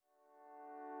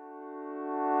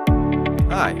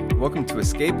Hi, welcome to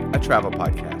Escape, a travel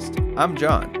podcast. I'm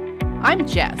John. I'm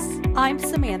Jess. I'm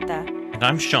Samantha. And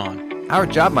I'm Sean. Our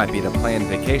job might be to plan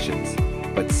vacations,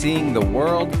 but seeing the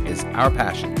world is our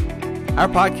passion. Our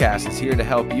podcast is here to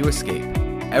help you escape.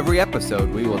 Every episode,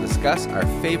 we will discuss our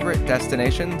favorite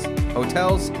destinations,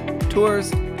 hotels,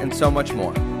 tours, and so much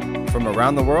more. From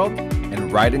around the world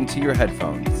and right into your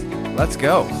headphones. Let's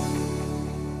go.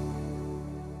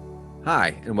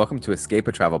 Hi, and welcome to Escape,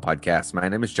 a travel podcast. My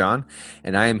name is John,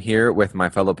 and I am here with my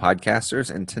fellow podcasters.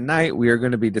 And tonight we are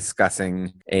going to be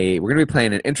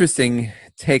playing an interesting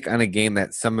take on a game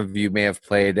that some of you may have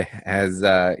played as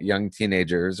young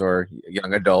teenagers or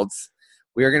young adults.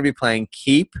 We are going to be playing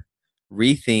Keep,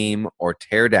 Retheme, or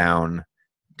Tear Down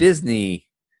Disney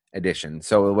Edition.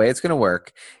 So the way it's going to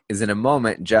work is in a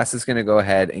moment, Jess is going to go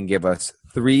ahead and give us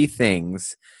 3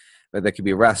 things. That could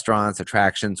be restaurants,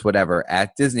 attractions, whatever,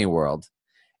 at Disney World.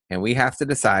 And we have to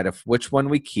decide which one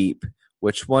we keep,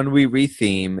 which one we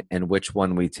retheme, and which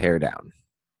one we tear down.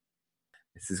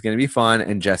 This is going to be fun,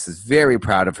 and Jess is very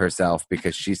proud of herself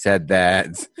because she said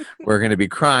that we're going to be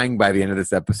crying by the end of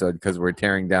this episode because we're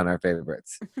tearing down our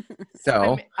favorites.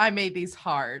 So I made these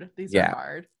hard. These are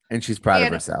hard. And she's proud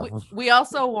of herself. We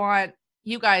also want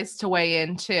you guys to weigh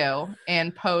in, too,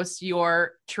 and post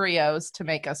your trios to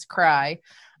make us cry.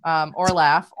 Or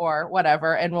laugh or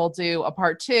whatever, and we'll do a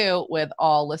part 2 with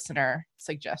all listener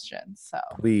suggestions. So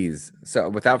please. So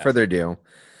without further ado,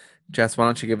 Jess, why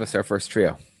don't you give us our first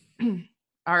trio?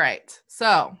 All right.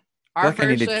 So I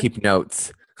need to keep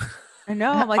notes. I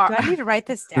know. I'm like, do I need to write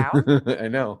this down? I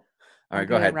know. All right,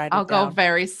 go ahead. I'll go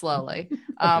very slowly.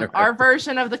 Our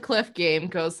version of the Cliff game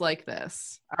goes like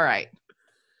this. All right.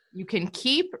 You can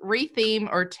keep,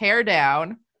 retheme, or tear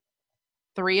down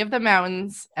 3 of the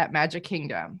mountains at Magic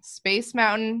Kingdom: Space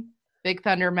Mountain, Big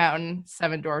Thunder Mountain,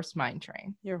 Seven Dwarfs Mine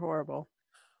Train. You're horrible.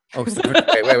 Oh,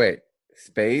 wait.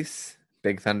 Space,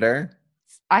 Big Thunder.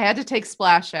 I had to take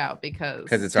Splash out because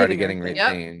it's already getting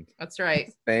rethemed. Yep, that's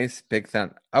right. Space, Big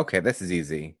Thunder. Okay, this is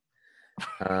easy.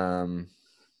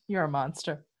 You're a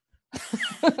monster.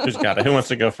 Who's got it? Who wants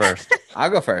to go first? I'll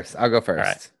go first. All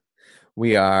right.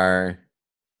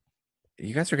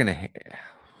 You guys are going to...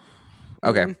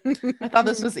 Okay. I thought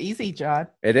this was easy, John.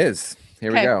 It is.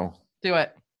 Here we go. Do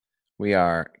it. We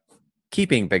are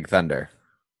keeping Big Thunder.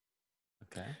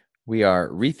 Okay. We are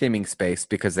retheming Space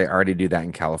because they already do that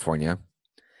in California.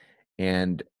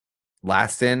 And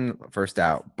last in, first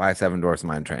out, by Seven Dwarfs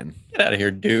Mine Train. Get out of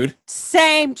here, dude.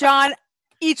 Same, John.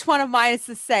 Each one of mine is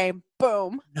the same.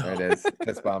 Boom. There it is.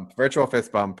 Fist bump. Virtual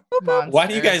fist bump. Why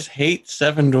do you guys hate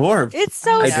Seven Dwarfs? It's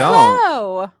so I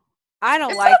slow. I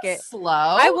don't like it. Slow.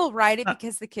 I will ride it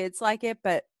because the kids like it,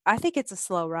 but I think it's a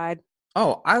slow ride.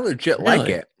 Oh, I legit like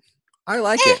it. I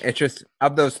like it. It's just,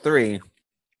 of those 3,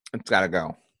 it's got to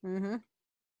go. Mm-hmm.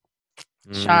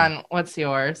 Sean, what's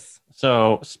yours?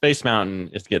 So Space Mountain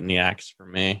is getting the axe for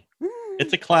me.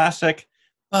 It's a classic,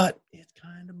 but it's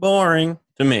kind of boring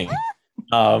to me.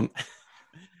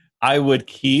 I would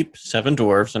keep Seven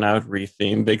Dwarfs and I would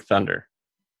retheme Big Thunder.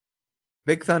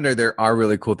 Big Thunder, there are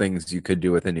really cool things you could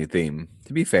do with a new theme,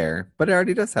 to be fair, but it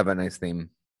already does have a nice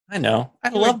theme. I know. I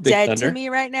You're love Big dead Thunder. to me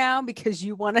right now because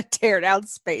you want to tear down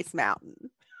Space Mountain.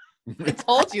 I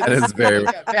told you. That is very...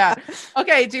 Yeah.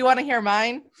 Okay, do you want to hear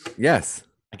mine? Yes.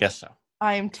 I guess so.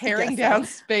 I am tearing down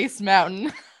Space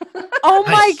Mountain. Oh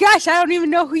my Nice. gosh, I don't even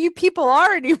know who you people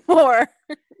are anymore.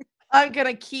 I'm going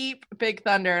to keep Big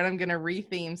Thunder, and I'm going to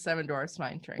retheme Seven Dwarfs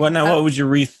Mine Train. Well, now what would you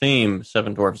retheme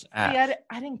Seven Dwarfs at? See,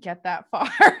 I didn't get that far.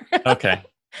 Okay,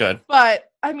 good. But,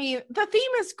 I mean, the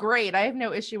theme is great. I have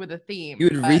no issue with the theme. You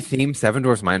would retheme Seven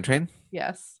Dwarfs Mine Train?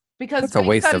 Yes. Because That's a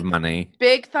waste of money.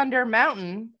 Big Thunder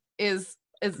Mountain is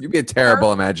You'd be a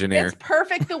terrible Imagineer. It's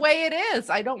perfect the way it is.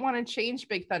 I don't want to change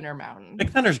Big Thunder Mountain.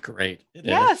 Big Thunder's great.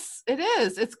 Yes, it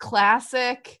is. It's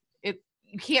classic.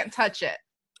 You can't touch it.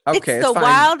 Okay, it's the fine.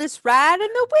 wildest ride in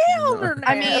the wilderness.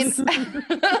 I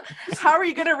mean, how are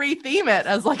you going to retheme it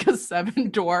as like a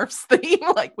Seven Dwarfs theme?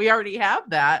 Like we already have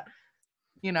that,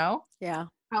 you know? Yeah.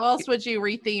 How else would you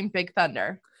retheme Big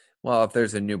Thunder? Well, if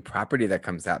there's a new property that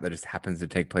comes out that just happens to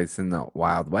take place in the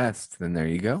Wild West, then there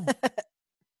you go.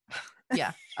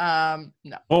 Yeah.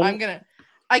 No. Oh.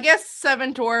 I guess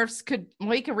Seven Dwarfs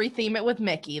we could retheme it with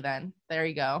Mickey then. There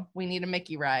you go. We need a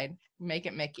Mickey ride. Make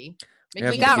it Mickey. Yeah,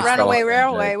 We got Mickey's Runaway Skeleton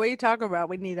Railway. Ship. What are you talking about?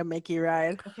 We need a Mickey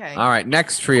ride. Okay. All right,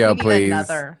 next trio, We need please.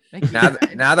 another Mickey Now,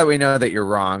 ride. now that we know that you're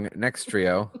wrong, next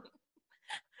trio.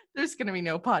 There's going to be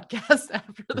no podcast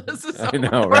after this is I know,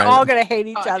 over. We're right? all going to hate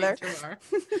each Talking other. too hard.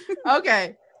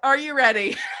 Okay. Are you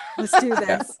ready? Let's do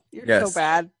this. You're Yes. so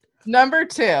bad. Number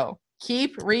 2,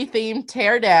 keep, retheme,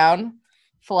 tear down,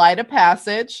 Flight of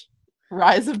Passage,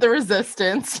 Rise of the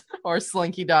Resistance, or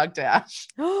Slinky Dog Dash.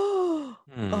 Oh.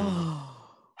 Hmm.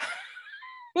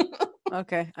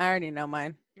 Okay, I already know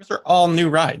mine. These are all new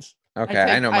rides. Okay,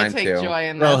 I know mine I take too. joy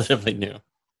in this. Relatively new.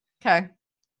 Okay.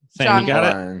 Sam, John, you got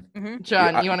Hold it? on. Mhm.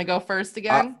 John, Yeah, you want to go first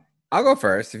again? I'll go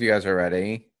first if you guys are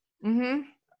ready. Mm-hmm.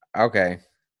 Okay.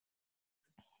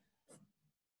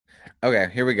 Okay,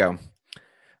 here we go.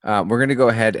 We're going to go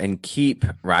ahead and keep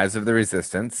Rise of the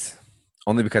Resistance,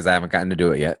 only because I haven't gotten to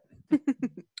do it yet.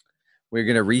 We're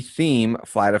going to retheme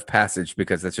Flight of Passage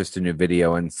because that's just a new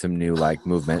video and some new like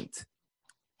movement.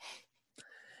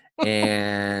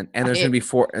 And there's going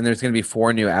to be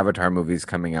four new Avatar movies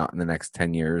coming out in the next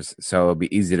 10 years. So it'll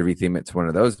be easy to retheme it to one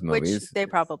of those movies. Which they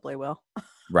probably will.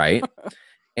 Right.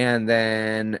 And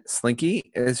then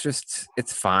Slinky is just,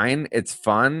 it's fine. It's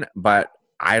fun, but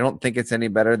I don't think it's any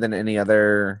better than any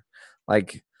other,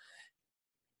 like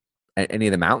any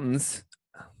of the mountains.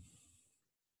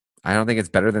 I don't think it's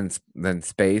better than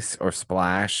Space or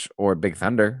Splash or Big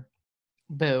Thunder.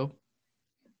 Boo.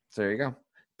 So there you go.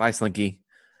 Bye, Slinky.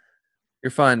 You're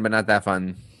fun, but not that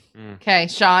fun. Okay,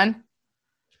 Sean.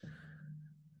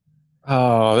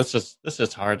 Oh, this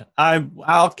is hard.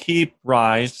 I'll keep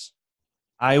Rise.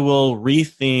 I will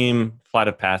retheme Flight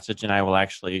of Passage, and I will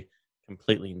actually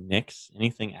completely nix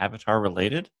anything Avatar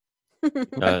related.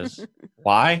 Because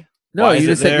why? No, Why you is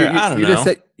just it said there? I don't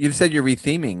know. you just said you're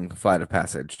retheming Flight of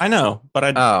Passage. I know, but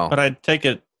I'd take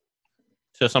it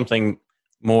to something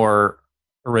more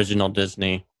original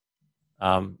Disney,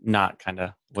 not kind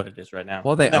of what it is right now.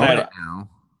 Well, they And then own it now.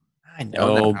 I They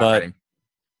own that know, but property.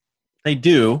 they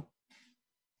do.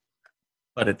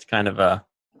 But it's kind of I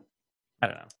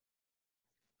don't know.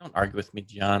 Don't argue with me,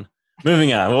 John.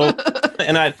 Moving on. Well,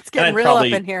 It's getting real up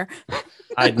in here.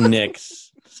 I'd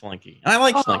nix Slinky. And I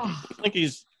like Oh. Slinky.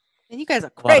 Slinky's And you guys are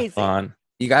a lot of crazy. fun.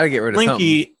 You got to get rid of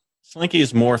something. Slinky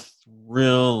is more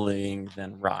thrilling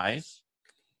than Rise,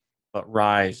 but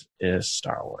Rise is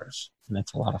Star Wars, and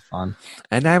it's a lot of fun.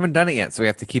 And I haven't done it yet, so we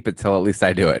have to keep it till at least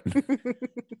I do it.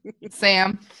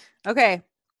 Sam. Okay.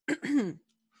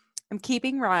 I'm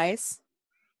keeping Rise,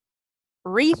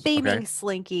 retheming Okay.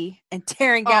 Slinky, and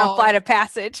tearing down Oh. Flight of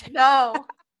Passage. No.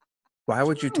 Why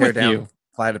would you What's tear with down you?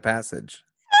 Flight of Passage?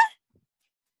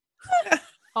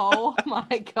 Oh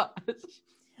my gosh.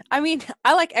 I mean,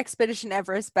 I like Expedition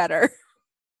Everest better.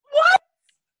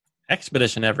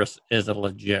 Expedition Everest is a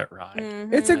legit ride.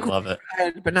 It's I a love it.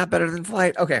 but not better than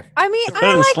Flight. Okay. I mean, Is it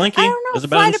better than Slinky? I don't know. Is it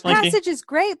better Flight than of Slinky? Passage is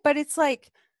great, but it's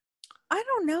like, I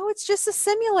don't know. It's just a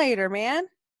simulator, man.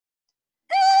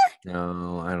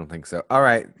 No, I don't think so. All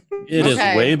right. It is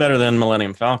Okay. way better than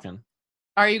Millennium Falcon.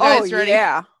 Are you guys Oh, ready?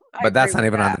 yeah. But that's not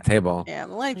even on the table. Yeah,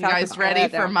 Millennium You Falcon's guys all ready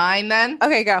that for down. mine then?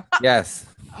 Okay, go. Yes.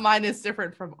 Mine is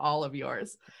different from all of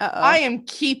yours. Uh-oh. I am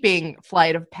keeping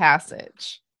Flight of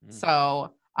Passage. Mm.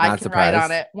 So I Not can ride surprised.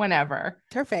 on it whenever.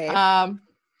 Her fave.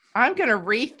 I'm gonna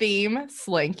retheme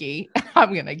Slinky.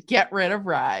 I'm gonna get rid of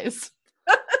Rise.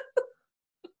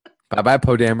 Bye bye,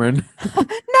 Poe Dameron.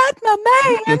 Not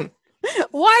my man.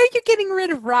 Why are you getting rid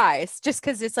of Rise? Just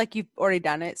because it's like you've already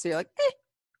done it, so you're like,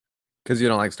 Because you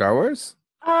don't like Star Wars?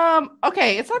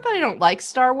 Okay, it's not that I don't like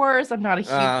Star Wars. I'm not a huge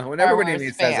When Star everybody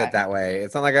Wars says fan. it that way,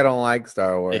 it's not like I don't like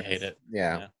Star Wars. They hate it.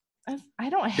 Yeah. I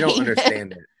don't hate You don't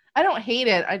understand it. it. I don't hate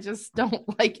it. I just don't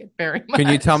like it very much. Can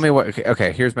you tell me what?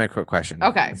 Okay, here's my quick question.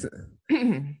 Okay.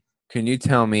 Can you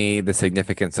tell me the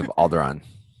significance of Alderaan?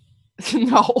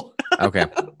 No. Okay.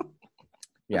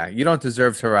 Yeah, you don't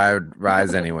deserve to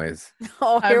rise anyways.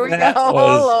 oh, here we go. That Oh,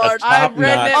 was Lord. a I've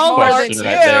written it top-notch more question than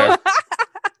right there. you.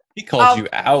 He called I'll- you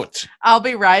out. I'll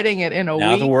be writing it in a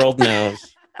Now week. the world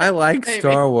knows. I like Maybe.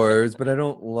 Star Wars, but I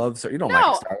don't love Star. You don't No,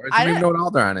 like Star Wars. I You don't even know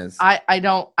what Alderaan is.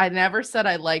 I never said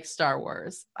I like Star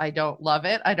Wars. I don't love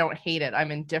it. I don't hate it.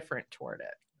 I'm indifferent toward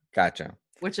it, Gotcha.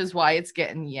 which is why it's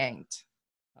getting yanked.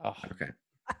 Oh, Okay.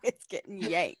 It's getting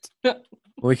yanked.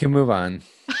 We can move on.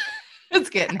 It's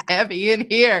getting heavy in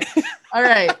here. All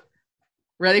right.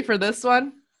 Ready for this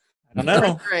one? I don't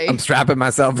know. Three. I'm strapping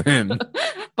myself in.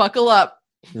 Buckle up,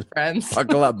 friends.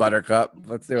 Buckle up, Buttercup.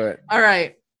 Let's do it. All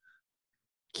right.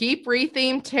 Keep,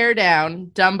 retheme, tear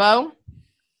down Dumbo,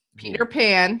 Peter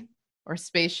Pan, or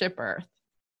Spaceship Earth.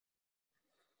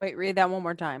 Wait, read that one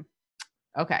more time.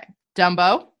 Okay.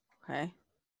 Dumbo, Okay.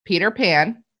 Peter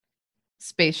Pan,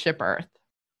 Spaceship Earth.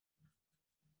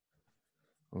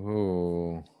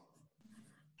 Ooh.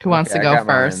 Who wants Okay, to I go got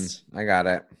mine. first? I got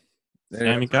it.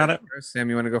 Sam, you got it? First? Sam,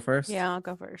 you want to go first? Yeah, I'll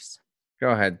go first. Go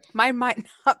ahead. Mine might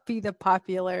not be the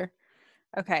popular.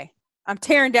 Okay. I'm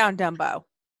tearing down Dumbo.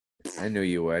 I knew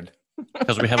you would.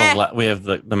 Because we have we have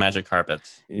the magic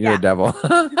carpets. You're Yeah. a devil.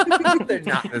 They're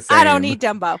not the same. I don't need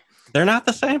Dumbo. They're not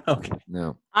the same? Okay.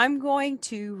 No. I'm going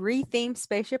to retheme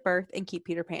Spaceship Earth and keep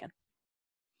Peter Pan.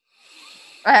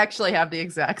 I actually have the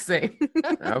exact same.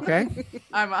 Okay.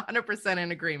 I'm 100%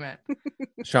 in agreement.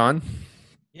 Sean?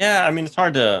 Yeah, I mean it's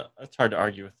hard to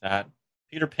argue with that.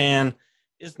 Peter Pan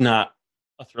is not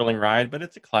a thrilling ride, but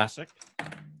it's a classic.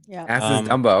 Yeah. As is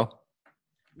Dumbo.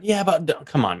 Yeah, but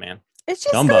come on, man. It just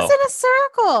Dumbo. goes in a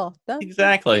circle.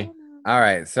 Exactly. All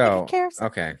right. So, carousel.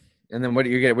 okay. And then what are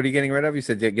you getting rid of? You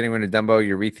said getting rid of Dumbo.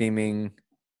 You're retheming.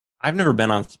 I've never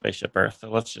been on Spaceship Earth, so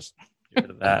let's just get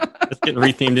rid of that. It's getting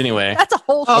rethemed anyway. That's a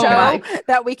whole Oh show my.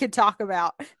 that we could talk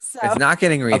about. So It's not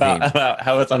getting rethemed. About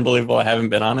how it's unbelievable I haven't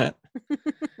been on it.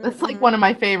 It's like one of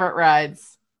my favorite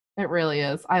rides. It really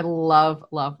is. I love,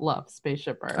 love, love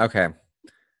Spaceship Earth. Okay.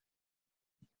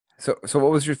 So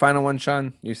what was your final one,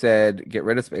 Sean? You said get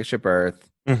rid of Spaceship Earth,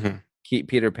 Mm-hmm. keep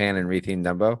Peter Pan, and retheme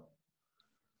Dumbo.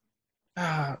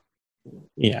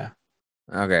 Yeah.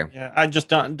 Okay. Yeah. I just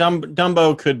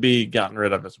Dumbo could be gotten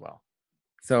rid of as well.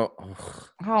 So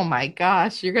Oh my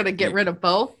gosh. You're going to get rid of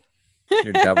both?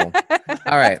 you're double.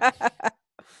 All right.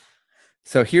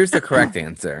 So here's the correct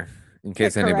answer, in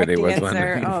case anybody was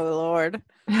wondering. Oh Lord.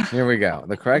 Here we go.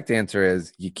 The correct answer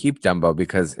is you keep Dumbo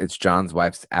because it's John's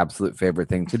wife's absolute favorite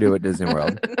thing to do at Disney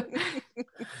World.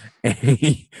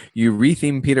 You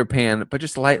retheme Peter Pan, but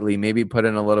just lightly, maybe put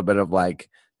in a little bit of like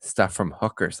stuff from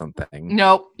Hook or something.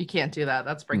 Nope. You can't do that.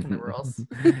 That's breaking the rules.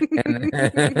 And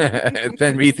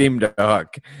then retheme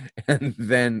Hook. And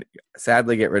then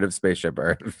sadly get rid of Spaceship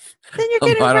Earth. Then you're I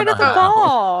getting don't rid know of the how.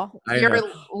 ball. I You're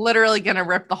know. literally going to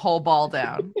rip the whole ball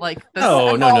down. Like the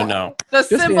No. The Just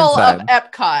the symbol of inside.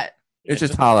 Epcot. It's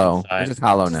just hollow. inside. It's just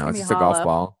hollow It's just now. gonna It's be just a golf hollow.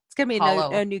 ball. It's gonna be Hollow.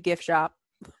 a new gift shop.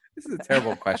 This is a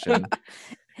terrible question.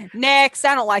 Next,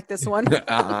 I don't like this one.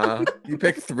 You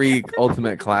picked 3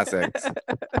 ultimate classics.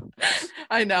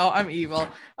 I know. I'm evil.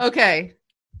 Okay.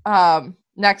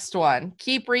 Next one.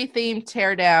 Keep, retheme,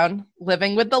 tear down,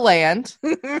 living with the land,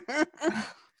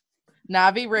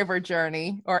 Navi River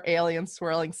Journey, or Alien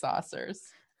Swirling Saucers.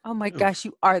 Oh my gosh,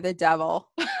 you are the devil.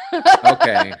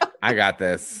 Okay, I got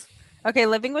this. Okay,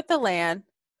 living with the land,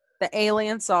 the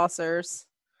alien saucers.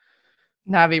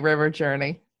 Navi River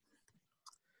Journey.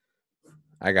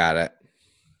 I got it.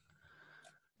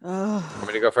 Ugh. Want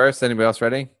me to go first? Anybody else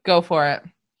ready? Go for it.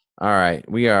 All right.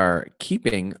 We are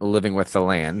keeping Living with the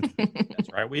Land That's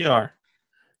right. We are.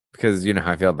 because you know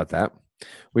how I feel about that.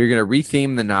 We're going to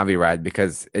retheme the Navi ride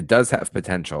because it does have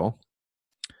potential.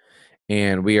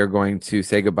 And we are going to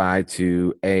say goodbye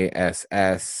to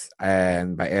ASS.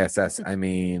 And by ASS, I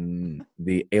mean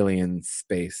the alien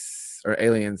space or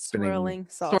alien spinning Swirling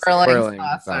saucer. Swirling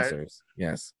saucer. saucers.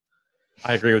 Yes.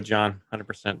 I agree with John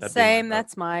 100%. Same,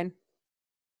 that's mine.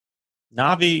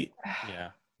 Navi. Yeah.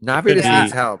 Navi could just be-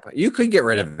 needs help. You could get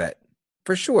rid of it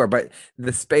for sure, but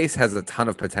the space has a ton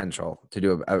of potential to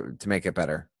do to make it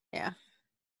better.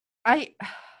 I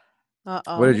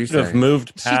Uh-oh. What did you Should have say?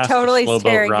 moved She past totally the slow boat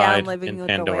staring ride down living in with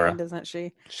the Pandora. land, doesn't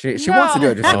she? She wants to do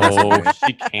it just in this No, movie.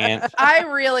 she can't.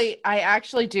 I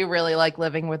actually do really like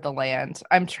living with the land.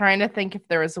 I'm trying to think if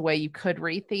there was a way you could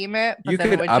retheme it, but You then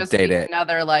could it would just update be it.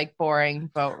 another like boring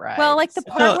boat ride. Well, like the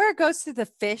So- part where it goes to the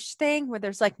fish thing, where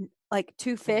there's like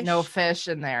 2 fish. no fish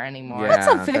in there anymore. Put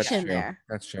some Yeah, fish that's in true. there.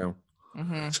 That's true.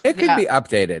 Mhm. It could Yeah. be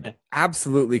updated.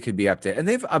 Absolutely could be updated. And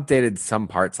they've updated some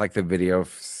parts like the video,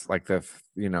 like the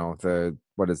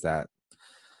what is that?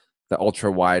 The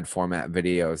ultra wide format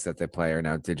videos that they play are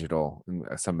now digital in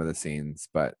some of the scenes,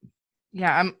 but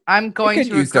Yeah, I'm you going could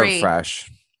to use their agree. fresh.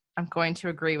 I'm going to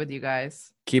agree with you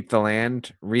guys. Keep the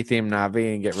land, retheme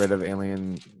Navi, and get rid of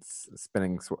alien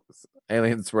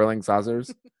swirling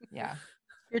saucers. Yeah.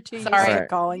 You're too used Sorry. to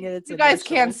calling it. It's You guys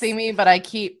can't initials. see me, but I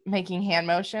keep making hand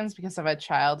motions because of a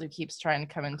child who keeps trying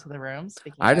to come into the room.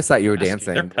 Speaking I of just thought you were Pesky.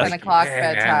 dancing. They're 10 pesky. o'clock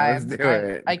Yeah, bedtime. let's do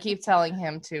it. I keep telling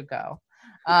him to go.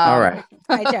 All right.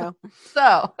 Hi, Joe.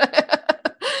 So,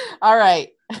 all right.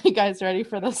 You guys ready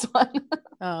for this one?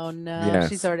 Oh no, Yes.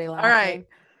 she's already laughing. All right.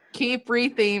 Keep,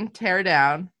 retheme, tear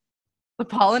down the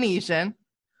Polynesian,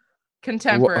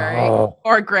 contemporary, Whoa.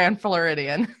 or Grand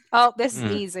Floridian. Oh, this is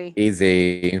Mm. easy.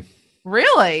 Easy.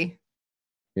 Really?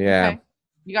 Yeah. Okay.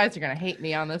 You guys are going to hate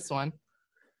me on this one.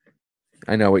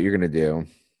 I know what you're going to do.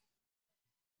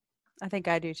 I think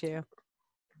I do too.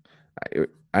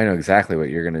 I know exactly what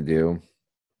you're going to do.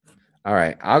 All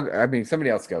right. Somebody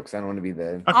else go because I don't want to be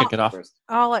the I'll kick it off. first.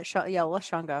 I'll let Sean. Yeah, let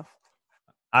Sean go.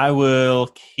 I will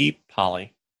keep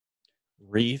Polly,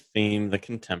 retheme the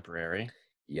contemporary,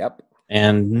 Yep.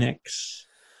 and nix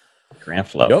Grand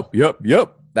Flow.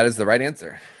 Yep. That is the right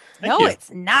answer. Thank no, you. it's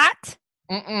not.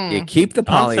 Mm-mm. You keep the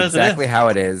John poly says it exactly is. how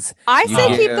it is. I You say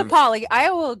keep the give- poly.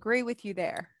 I will agree with you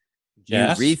there.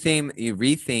 Jess? You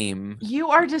retheme. You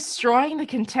are destroying the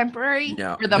contemporary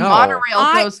No, where the no.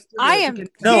 monorail goes through. I the am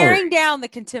No. tearing down the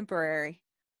contemporary.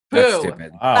 That's Boo.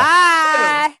 stupid. Wow.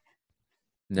 Bye.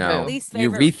 No, Least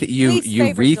you favorite- least you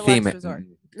favorite retheme deluxe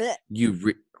it.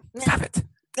 resort. Stop it.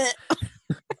 Blech.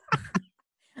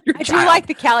 You're a I do child. like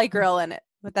the Cali Grill in it,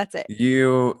 but that's it.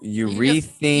 You You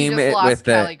retheme just it lost with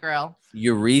Cali the Grill.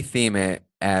 you retheme it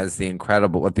as the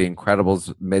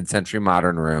Incredibles mid-century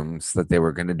modern rooms that they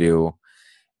were going to do,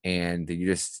 and you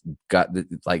just got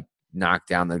like knocked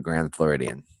down the Grand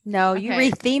Floridian. No, you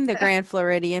Okay. retheme the Grand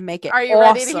Floridian, make it Are you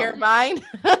awesome. ready to hear mine?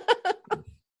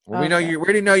 Well, we know Okay. you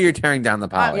already know you're tearing down the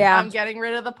Poly. Yeah. I'm getting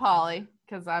rid of the Polly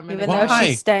because I'm Even gonna though Why?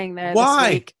 she's staying there Why?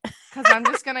 this week. because I'm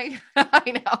just gonna.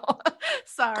 I know.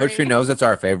 Sorry. Coach Tree knows it's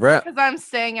our favorite. Because I'm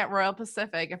staying at Royal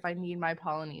Pacific if I need my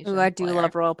Polynesian. Ooh, I do flair.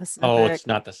 love Royal Pacific. Oh, it's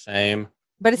not the same.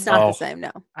 But it's not Oh. the same,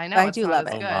 no. I know. I it's do not love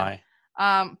as it. Oh good.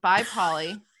 my. Bye,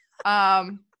 Polly.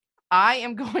 I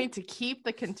am going to keep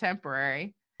the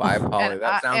contemporary, Bye, Poly. And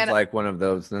That I- sounds and- like one of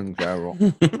those things. Carol.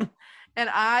 and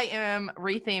I am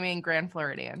retheming Grand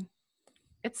Floridian.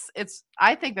 It's.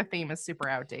 I think the theme is super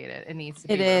outdated. It needs to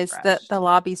be. It is. The refreshed.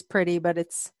 lobby's pretty, but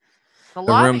it's The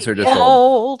lobby- rooms are just yeah,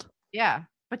 old. old. yeah,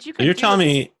 but you So can. you're telling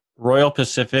me Royal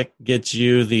Pacific gets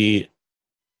you the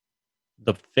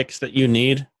fix that you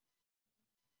need?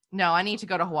 No, I need to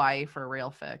go to Hawaii for a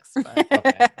real fix. But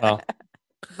Okay.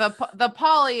 Well, the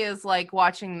Poly is like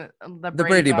watching the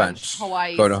Brady Bunch.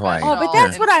 Hawaii. Go to Hawaii. Oh, but special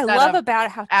that's what I instead love of about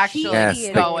it, how actually cheesy Yes,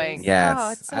 it going. is. Yes,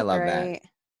 Oh, it's so I love that. great.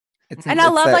 It's- And I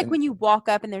it's love that- like when you walk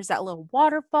up and there's that little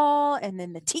waterfall and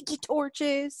then the tiki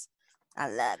torches. I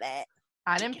love it.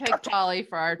 I didn't pick Polly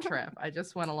for our trip. I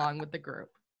just went along with the group.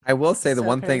 I will say the So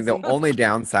one thing, the crazy. only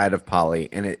downside of Poly,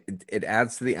 and it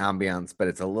adds to the ambiance, but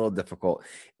it's a little difficult,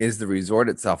 is the resort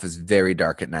itself is very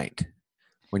dark at night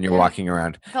when you're Yeah. walking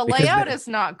around. The Because layout they- is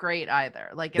not great either.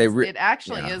 Like they it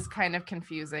actually yeah. is kind of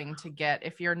confusing to get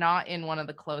if you're not in one of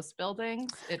the close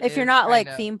buildings. If you're not like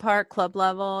theme park club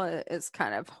level, it's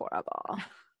kind of horrible.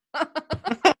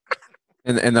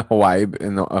 in the Hawaii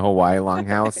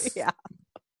longhouse. Yeah.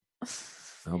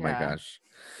 Oh my Yeah. gosh.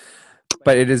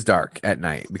 But it is dark at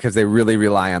night because they really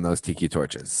rely on those tiki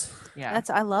torches. Yeah.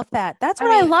 I love that. That's I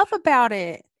what I mean, love about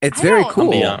it. It's I very don't-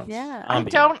 cool. Ambiance. Yeah. I Ambiance.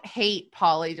 don't hate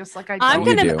Polly, just like I don't. I'm You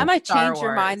gonna do. I'm gonna Star change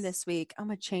your mind Wars. this week. I'm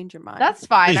gonna change your mind. That's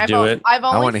fine. Please do it. I've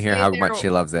only I want to hear stayed how there- much she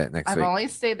loves it next I've week. only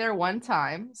stayed there one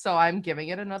time, so I'm giving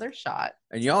it another shot.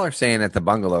 And y'all are saying at the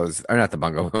bungalows, or not the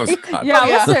bungalows. God. yeah,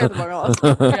 Yeah. we'll stay at the bungalows.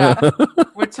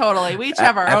 We each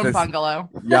have our At own this- bungalow.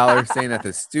 Y'all are saying at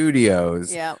the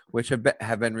studios, Yeah. which have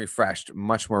been refreshed,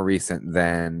 much more recent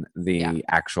than the Yeah.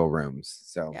 actual rooms.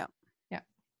 So Yeah.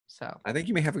 So, I think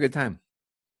you may have a good time.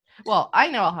 well, I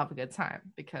know I'll have a good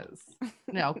time because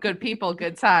good people,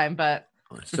 good time. But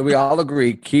So we all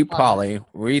agree, keep Love Polly,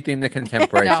 retheme the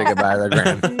contemporary, No. say goodbye to the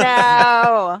grand.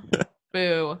 No.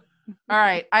 boo. All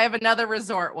right, I have another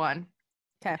resort one.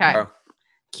 Okay. Okay. Oh.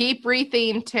 Keep,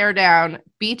 retheme, tear down,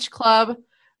 Beach Club,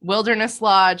 Wilderness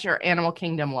Lodge, or Animal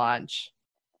Kingdom Lodge.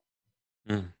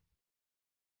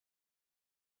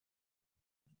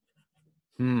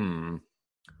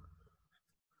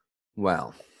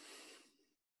 Well,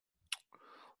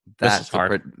 This is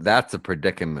hard. that's a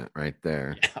predicament right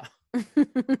there. Yeah.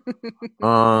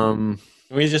 Um.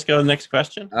 Can we just go to the next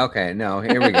question? Okay. No.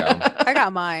 Here we go. I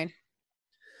got mine.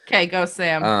 Okay, go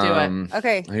Sam. Do it.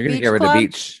 Okay. You're gonna beach get rid of club?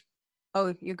 beach.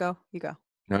 Oh, you go. You go.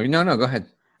 No. Go ahead.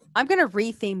 I'm gonna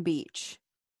retheme beach.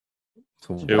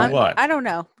 To I'm- what? I don't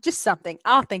know. Just something.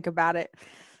 I'll think about it.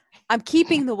 I'm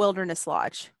keeping the Wilderness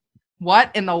Lodge.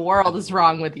 What in the world is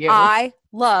wrong with you? I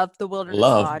love the Wilderness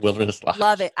Love Lodge. Wilderness Lodge.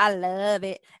 Love it. I love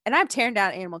it. And I'm tearing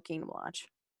down Animal Kingdom Lodge.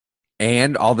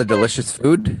 And all the delicious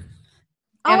food.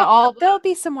 And Oh, all the they'll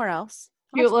be somewhere else.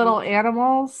 cute That's little cool.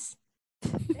 animals.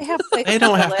 They have places They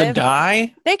don't have to live.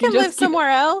 die. They can just live keep- somewhere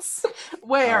else.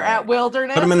 Where All right. at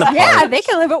Wilderness? Put 'em in the Yeah, park. they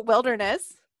can live at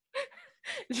Wilderness.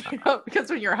 Because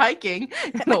when you're hiking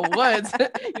in the woods,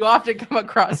 you often come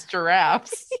across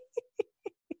giraffes.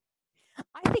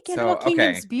 I think So, Animal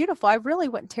Kingdom's okay. beautiful. I really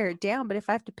wouldn't tear it down, but if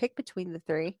I have to pick between the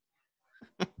three,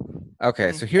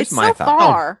 Okay. So here's it's my so thought.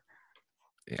 far.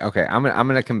 Okay. I'm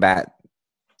gonna combat.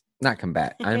 Not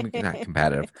combat. I'm not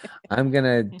combative. I'm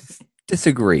gonna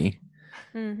disagree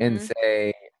and Mhm.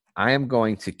 say I am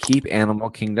going to keep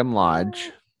Animal Kingdom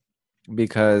Lodge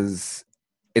because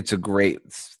it's a great,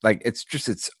 like, it's just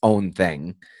its own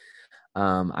thing.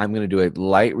 I'm going to do a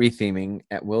light retheming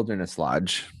at Wilderness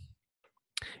Lodge,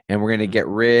 and we're going to get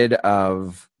rid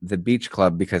of the Beach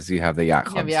Club because you have the Yacht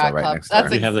You Club have still Yacht right Club. next That's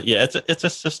door. We have the, yeah, it's a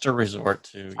sister resort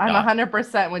to. I'm yacht.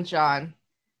 100% with John.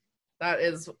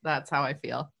 That's how I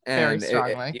feel very And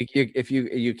strongly. if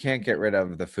you can't get rid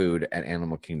of the food at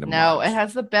Animal Kingdom No, Lodge. it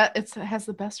has the best. It has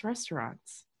the best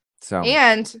restaurants, So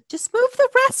and Just move the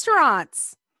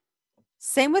restaurants.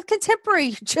 Same with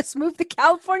Contemporary. Just move the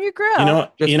California Grill.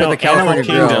 Just put the Animal California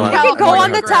Grill Kingdom. on you can go California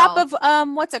on the Grill. top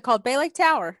of what's it called? Bay Lake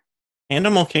Tower.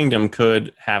 Animal Kingdom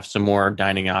could have some more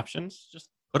dining options. Just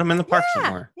put them in the park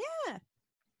somewhere. Yeah.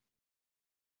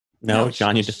 No, No,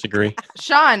 John, you disagree.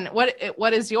 Sean,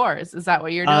 what is yours? Is that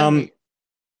what you're doing?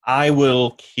 I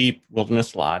will keep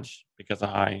Wilderness Lodge because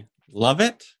I love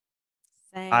it.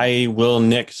 Same. I will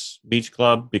nix Beach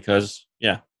Club because you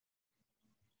And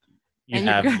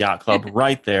you're have good. Yacht Club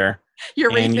right there.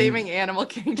 You're and retheming Animal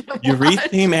Kingdom. You Lodge.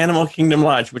 retheme Animal Kingdom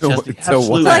Lodge, which So- has the so absolute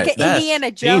what? It's like an best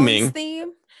Indiana Jones theming.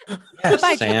 theme. Yes,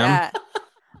 Might do Sam. that.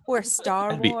 Or Star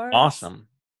That'd be Wars. awesome.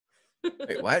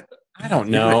 wait, what? I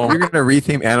don't You're know. gonna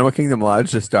retheme Animal Kingdom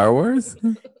Lodge to Star Wars?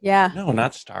 Yeah. No,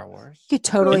 not Star Wars. You could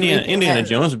totally retheme Indiana it.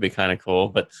 Jones would be kind of cool,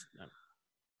 but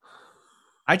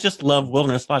I just love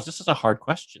Wilderness Lodge. This is a hard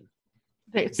question.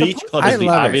 It's Beach supposed Club I is the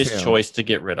love it, obvious too. choice to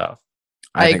get rid of.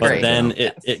 I think agree. But then so.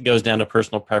 Yes. it goes down to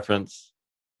personal preference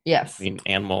Yes. between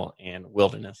animal and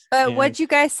wilderness. But And what'd you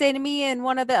guys say to me in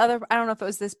one of the other? I don't know if it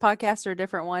was this podcast or a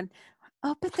different one.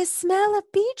 Oh, but the smell of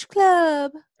Beach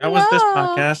Club. that was this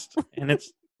Hello. podcast, and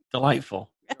it's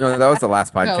delightful. No, that was the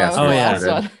last No, podcast. that was Oh, the we yeah. last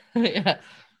recorded. one. Yeah.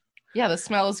 Yeah, the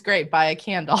smell is great. Buy a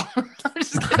candle. I'm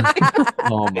just kidding.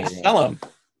 Oh They my sell God. them.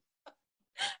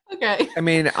 Okay. I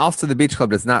mean, also the Beach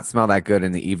Club does not smell that good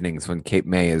in the evenings when Cape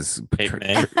May is Cape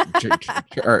May.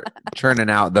 churning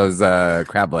out those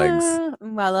crab legs.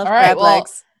 I love All right, crab well,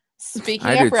 legs. Speaking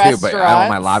I of do too, restaurants, but I want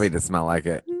my lobby to smell like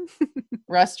it.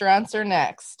 restaurants are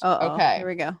next. Uh-oh. Okay. Here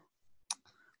we go.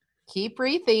 Keep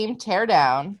retheme, tear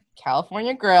down,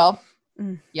 California Grill,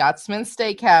 Mm. Yachtsman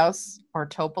Steakhouse, or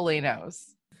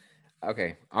Topolino's.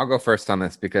 Okay, I'll go first on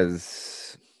this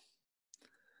because,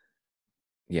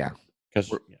 yeah,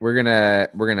 Because we're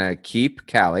gonna keep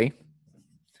Cali.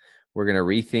 We're gonna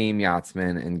retheme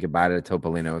Yachtsman and goodbye to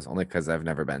Topolino's only because I've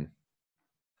never been.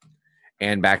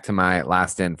 And back to my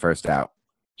last in, first out.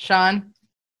 Sean?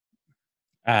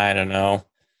 I don't know.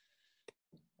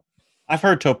 I've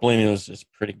heard Topolino's is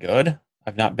pretty good.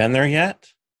 I've not been there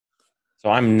yet. So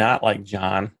I'm not like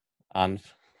John on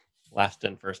last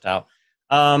in, first out.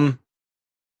 So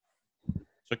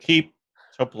keep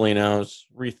Topolino's,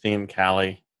 retheme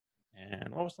Cali.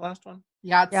 And what was the last one?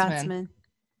 Yachtsman. Yachtsman.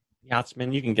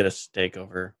 Yachtsman. You can get a steak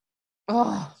over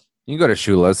Oh. You can go to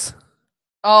Shula's.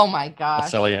 Oh my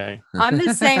gosh. Cellier. I'm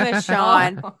the same as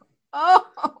Sean. Oh.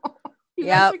 You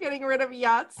guys Yep. are getting rid of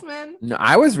Yachtsman? No,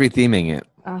 I was retheming it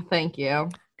Oh, thank you.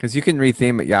 because you can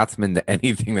retheme Yachtsman to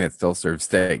anything that still serves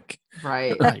steak.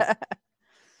 Right. Right.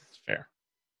 That's fair.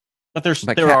 But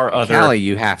But there are other. Cali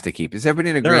you have to keep. Is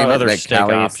everybody in There are agreement other that steak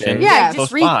Cali is options. safe? Yeah, Yeah,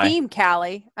 just close by. retheme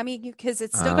Cali. I mean, because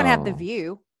it's still gonna have the Oh.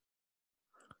 view.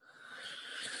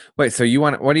 Wait, so you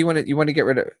want? What do you want to? You want to get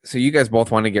rid of? So you guys both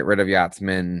want to get rid of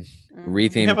Yachtsman, Mhm.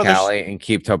 retheme have other Cali, and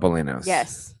keep Topolino's.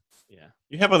 Yes. Yeah.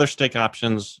 You have other steak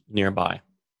options nearby.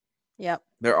 Yep.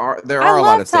 there are I a lot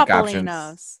love of steak options.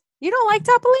 Topolino's. You don't like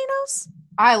Topolino's?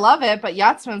 I love it, but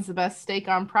Yachtsman's the best steak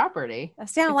on property. I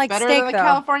still don't It's like better steak than the though.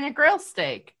 California Grill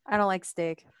steak. I don't like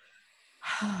steak.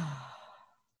 All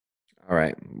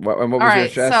right. What was All your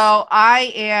right, Jess? so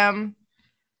I am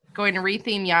going to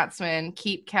retheme Yachtsman,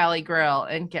 keep Cali Grill,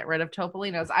 and get rid of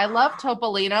Topolino's. I love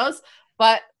Topolino's,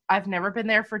 but I've never been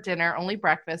there for dinner, only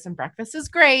breakfast, and breakfast is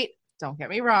great. Don't get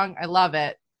me wrong, I love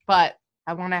it, but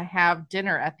I want to have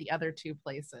dinner at the other two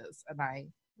places, and I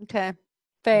Okay.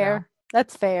 Fair.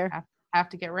 That's fair. have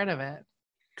to get rid of it.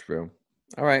 True.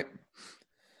 All right.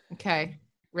 Okay,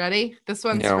 ready? This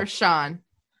one's No. for Sean.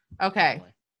 Okay,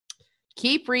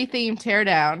 keep retheme, tear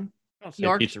down, Don't say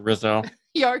York- Pizza Rizzo.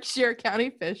 Yorkshire County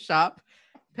Fish Shop,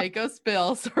 Pecos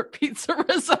Bills, or Pizza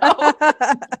Rizzo.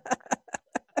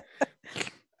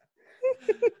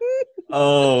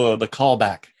 Oh, the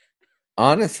callback.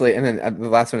 Honestly, and then the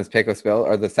last one is Pecos Spill,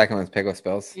 or the second one is Pecos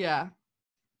Spills. Yeah.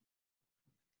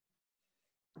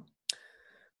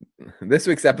 This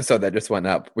week's episode that just went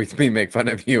up, we make fun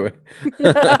of you.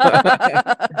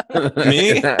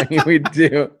 Me? We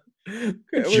do. We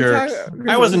Jerks. talk-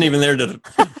 I wasn't even there to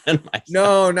defend myself.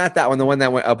 No, not that one. The one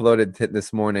that went uploaded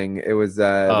this morning. It was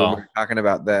when we Oh. were talking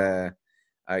about the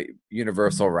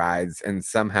Universal rides, and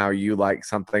somehow you like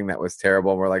something that was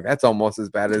terrible. We're like, that's almost as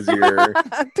bad as your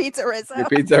Pizza Rizzo. your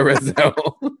pizza Rizzo.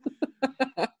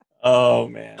 Oh,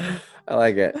 man. I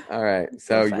like it. All right, so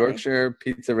So funny. Yorkshire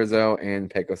Pizza Rizzo and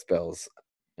Pecos Bills.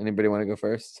 Anybody want to go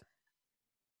first?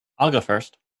 I'll go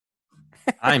first.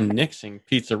 I'm nixing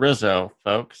Pizza Rizzo,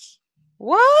 folks.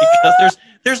 What? Because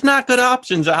There's not good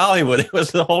options at Hollywood. It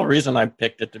was the whole reason I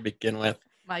picked it to begin with.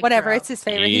 Mic Whatever, drop. it's his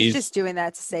favorite. He's Jeez. just doing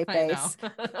that to save I know. face.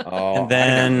 Oh, And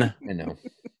then I know.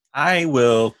 I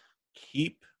will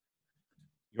keep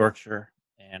Yorkshire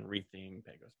and retheme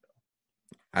Pecos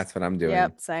Bill. That's what I'm doing.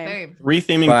 Yep, same. Same.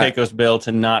 Retheming But- Pecos Bill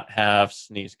to not have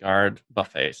sneeze guard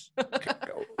buffets.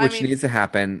 Which mean- needs to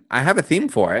happen. I have a theme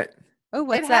for it. Oh,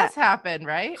 what's it that? has happened,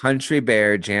 right? Country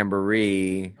Bear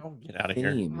Jamboree Oh, get out of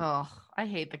here. theme. Oh, I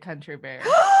hate the country bear.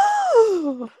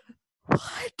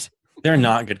 What? They're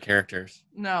not good characters.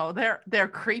 No, they're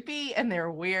creepy and they're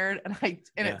weird, and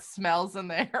Yeah. it smells in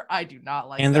there. I do not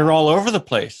like. And that. they're all over the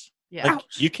place. Yeah. Like,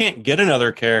 you can't get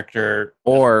another character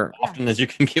Or as often as you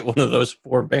can get one of those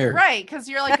 4 bears. Right, because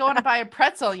you're like going to buy a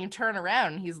pretzel and you turn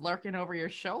around and he's lurking over your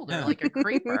shoulder Yeah. like a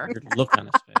creeper. Weird look on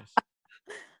his face.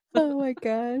 Oh my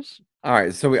gosh. all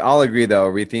right, so we all agree though.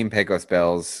 Retheme Pecos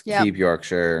Bills, Yep. keep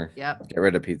Yorkshire, Yep. get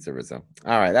rid of Pizza Rizzo.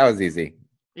 All right, that was easy.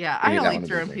 Yeah, We I knew that only one was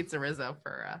threw in easy. Pizza Rizzo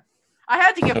for. I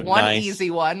had to give one Nice. easy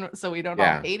one so we don't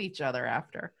Yeah. all hate each other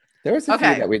after. There was a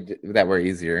Okay. few that were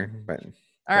easier, but All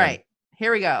Yeah. right,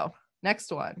 here we go. Next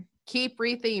one. Keep,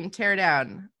 retheme, tear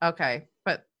down. Okay,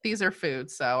 but these are food,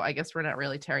 so I guess we're not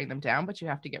really tearing them down, but you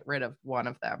have to get rid of one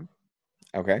of them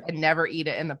okay. and never eat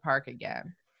it in the park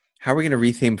again. How are we going to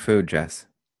retheme food, Jess?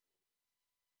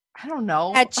 I don't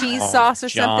know. Add cheese Oh, sauce or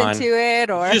John. something to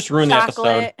it, or You just ruined the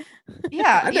chocolate.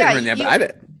 Yeah, I didn't yeah. ruin that, but I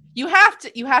did. You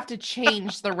have to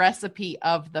change the recipe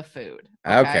of the food.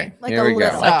 Okay, Like here a we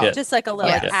little, go. Like it. just like a little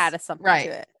Like it. add of something Right.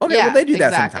 to it. Okay, Yeah, well, they do that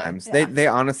exactly. sometimes. Yeah. They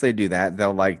honestly do that.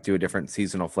 They'll like do a different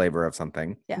seasonal flavor of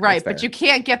something. Yeah. Right, That's but fair. you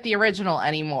can't get the original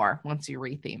anymore once you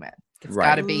retheme it. It's Right.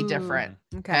 got to be Ooh. different.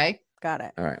 Okay, Okay. got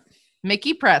it. All right.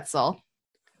 Mickey Pretzel,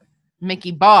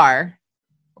 Mickey Bar,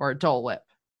 or Dole Whip.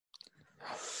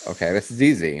 Okay, this is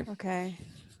easy. Okay.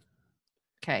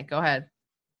 Okay, go ahead.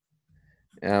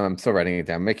 I'm still writing it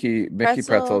down. Mickey Pretzel,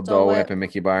 Pretzel, Dole Dole Whip, Whip. and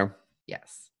Mickey Bar.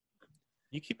 Yes.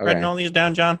 You keep Okay. writing all these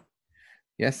down, John?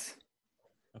 Yes.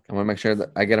 Okay. I want to make sure that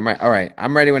I get them right. All right,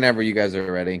 I'm ready whenever you guys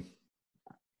are ready.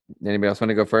 Anybody else want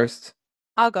to go first?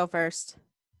 I'll go first.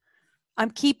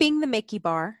 I'm keeping the Mickey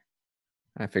bar.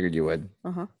 I figured you would.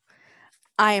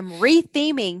 I am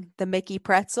retheming the Mickey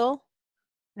pretzel,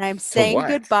 and I'm saying what?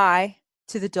 goodbye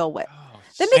to the Dole Whip. Oh,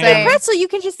 The Mickey Same. pretzel, you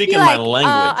can just Speaking be my like,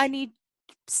 language. I need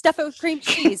stuff it with cream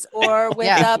cheese or with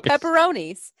Yeah.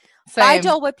 pepperonis. Buy Same.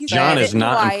 Dole Whip. You John can get is it in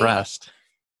not Hawaii. impressed.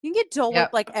 You can get Dole Yep.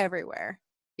 Whip like everywhere.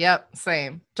 Yep,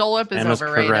 same. Dole Whip is Emma's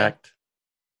overrated. correct.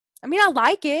 I mean, I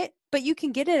like it, but you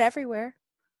can get it everywhere.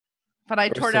 But I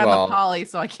First tore of down all- the poly,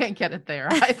 so I can't get it there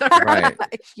either. Right.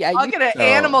 Yeah, I'll you, get it So-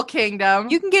 Animal Kingdom.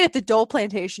 you can get it at the Dole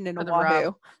Plantation in For the Oahu.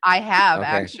 rub. I have Okay.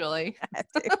 actually.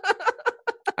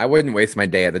 I wouldn't waste my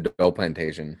day at the Dole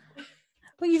Plantation.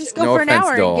 Well, you just go No for an offense,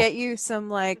 hour Dole. and get you some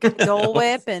like Dole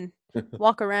Whip and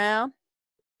walk around.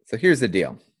 So here's the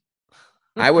deal.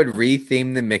 I would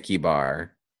retheme the Mickey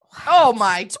Bar. Oh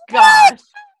my gosh.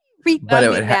 But it would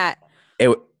Retheming ha- that. It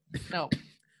would- No.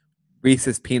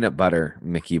 Reese's Peanut Butter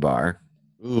Mickey Bar.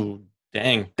 Ooh,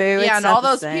 dang. Boo, Yeah, it's and not all the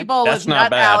those same. people That's with not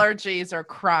nut bad. allergies are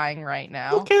crying right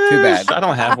now. Who cares? bad. I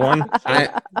don't have one.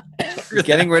 I,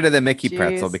 getting rid of the Mickey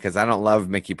pretzel Jeez. because I don't love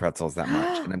Mickey pretzels that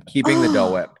much, and I'm keeping the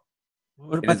Dole Whip.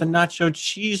 What about the nacho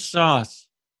cheese sauce?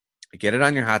 Get it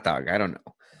on your hot dog. I don't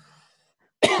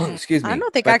know. Excuse me. I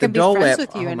don't think But I can the be Dole friends Whip,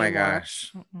 with you oh my anymore.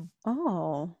 gosh. Mm-mm.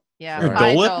 Oh. Yeah, You're a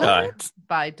buy Dole Whip guy.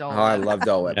 Buy Dole Oh, I Whip. love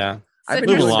Dole Whip. Yeah. I've been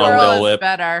Citrus doing along, Swirl Dole is Whip.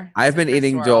 better. I've been Citrus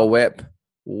eating Swirl. Dole Whip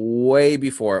way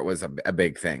before it was a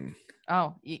big thing.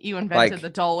 Oh, you invented Like- the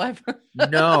Dole Whip.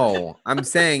 No, I'm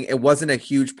saying it wasn't a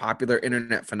huge popular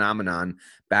internet phenomenon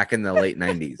back in the late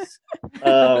 90s.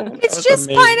 Oh, It's just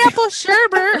pineapple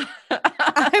sherbet.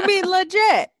 I mean,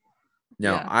 legit.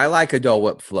 No, Yeah. I like a Dole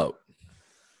Whip float.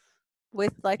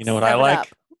 With like, You know what I 7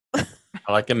 like? Up.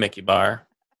 I like a Mickey bar.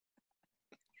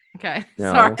 Okay.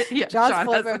 No. Sorry. Yeah, John's Sean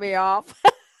flipping has me off.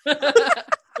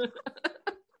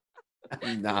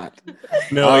 I'm not.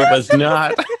 No, it was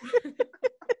not.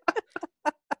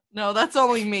 No, that's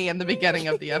only me in the beginning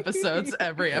of the episodes,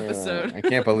 every episode. I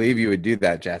can't believe you would do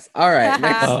that, Jess. All right,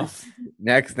 next, Oh.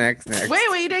 next.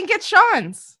 Wait, you didn't get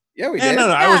Sean's. Yeah, we Yeah, did. no,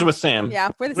 I was Yeah. with Sam. Yeah,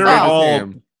 we're the We were same. all-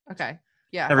 Sam. Okay.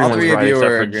 Yeah. Everyone's three of right you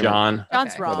except are for agreement. John.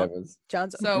 John's Okay. wrong. Whatever.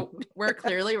 John's So we're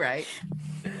clearly right.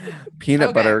 Peanut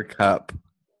Okay. butter cup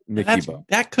Mickey That's, bar.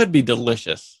 that could be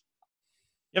delicious.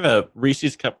 You have a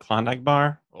Reese's Cup Klondike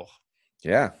bar? Oh,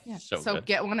 Yeah. Yeah. So So good.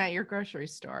 get one at your grocery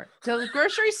store. The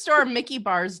grocery store Mickey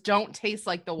bars don't taste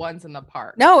like the ones in the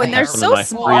park. No, I and have they're some so in my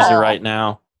small. freezer right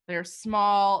now. They're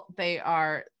small. They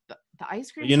are the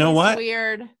ice cream. You know tastes what?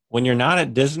 Weird. When you're not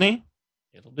at Disney,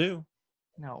 it'll do.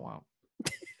 No, it won't.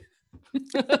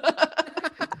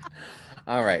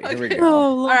 All right, here we Okay. go.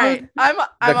 Oh, All right. I'm The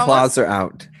almost claws are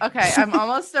out. okay. I'm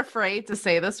almost afraid to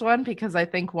say this one because I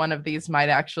think one of these might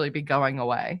actually be going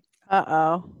away.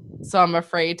 Uh-oh. So I'm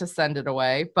afraid to send it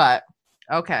away. But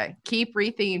okay. Keep,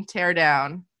 retheme, tear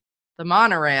down the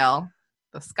monorail,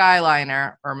 the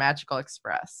Skyliner, or Magical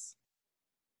Express.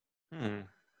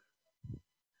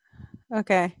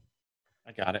 Okay.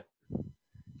 I got it.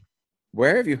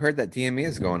 Where have you heard that DME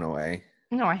is going away?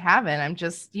 No, I haven't. I'm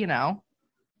just,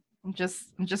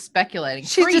 I'm just speculating.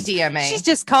 She's Free just, DMA. She's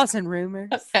just causing rumors.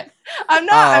 Okay. I'm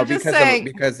not. I'm just because saying.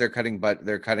 because they're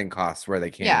cutting costs where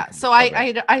they can. Yeah. because So of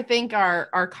it. I think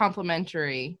our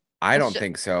complimentary. I That's don't ju-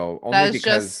 think so. That Only is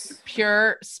because just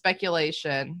pure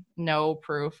speculation. No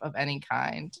proof of any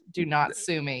kind. Do not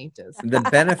sue me, Disney. the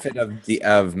benefit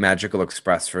of Magical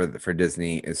Express for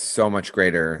Disney is so much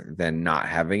greater than not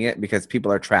having it because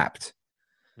people are trapped,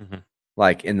 Mhm.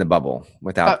 like in the bubble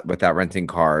without renting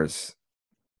cars.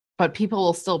 But people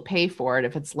will still pay for it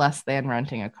if it's less than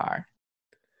renting a car.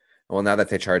 Well, now that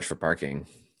they charge for parking,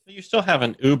 But you still have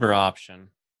an Uber option.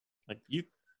 Like you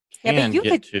Yeah, can but you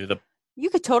get could- to the. You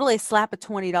could totally slap a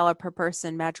 $20 per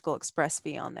person Magical Express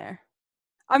fee on there.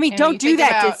 I mean, And don't you do think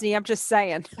that, about- Disney. I'm just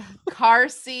saying. Car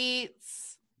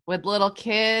seats with little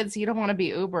kids. You don't want to be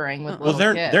Ubering with Well, little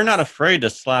they're kids. not afraid to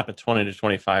slap a $20 to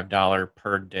 $25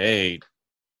 per day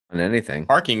on anything.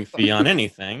 parking fee on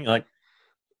anything. Like,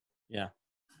 yeah,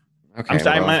 Okay,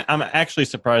 I'm actually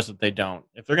surprised that they don't.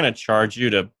 If they're going to charge you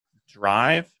to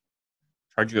drive,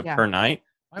 charge you Yeah. per night.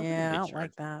 Why Yeah, I wouldn't don't they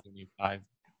like charge that. you $5?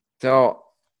 so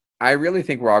I really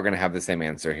think we're all going to have the same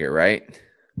answer here, right?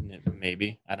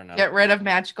 Maybe, I don't know. Get rid of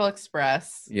Magical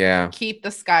Express. Yeah, Keep the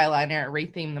Skyliner.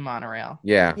 Retheme the monorail.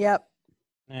 yeah. Yep.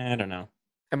 I don't know.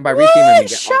 And by What, retheming,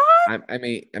 Sean? I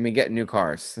mean get new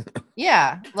cars.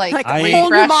 Yeah, like Like I- a whole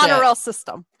new refresh monorail it.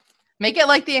 system. Make it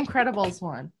like the Incredibles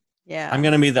one. Yeah. I'm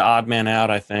going to be the odd man out,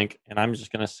 I think, and I'm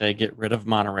just going to say get rid of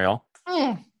monorail,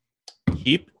 Mm.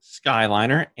 keep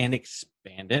Skyliner, and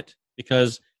expand it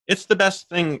because it's the best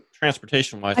thing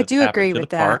transportation-wise. I that's do happened agree to with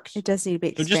the that. parks. It does need to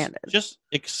be So expanded. just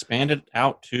expand it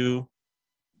out to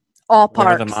All where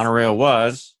parks. the monorail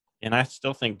was, and I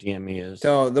still think DME is.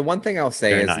 So the one thing I'll say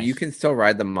Very is nice. you can still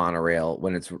ride the monorail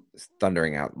when it's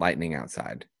thundering out, lightning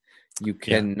outside. You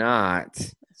cannot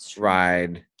That's true.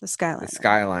 ride The the Skyliner.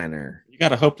 Skyliner. You got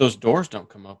to hope those doors don't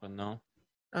come open, though.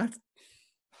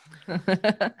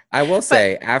 I will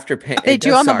say after paying, They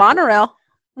do on the monorail.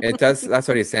 It does. That's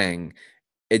what he's saying.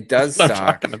 It does That's what I'm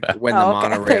suck talking about. when the Oh, okay.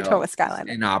 They're monorail talking with is Skyliner.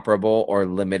 inoperable or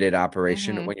limited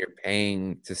operation Mhm. when you're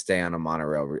paying to stay on a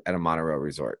monorail at a monorail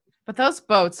resort. But those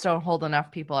boats don't hold enough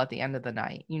people at the end of the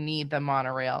night. You need the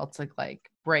monorail to like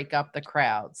break up the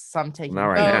crowds. Some taking Not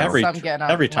right boats, now. Every some getting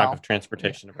on. every type well, of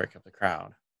transportation to break up the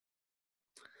crowd.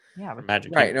 yeah, For but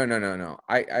Magic Right? Kingdom. No.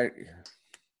 I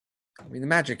mean, the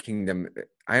Magic Kingdom.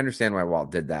 I understand why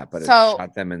Walt did that, but So- it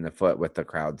shot them in the foot with the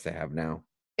crowds they have now.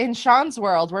 in Sean's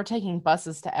world, we're taking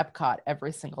buses to Epcot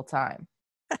every single time.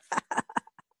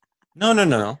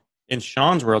 No. In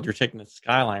Sean's world, you're taking the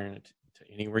Skyliner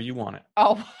to anywhere you want it.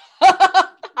 Oh,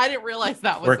 I didn't realize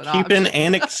that was. We're an keeping option.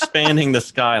 and expanding the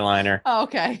Skyliner. Oh,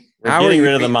 okay. We're How are getting you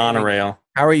rid of the rethinking- monorail.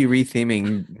 How are you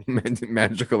retheming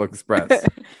Magical Express?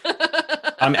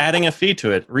 I'm adding a fee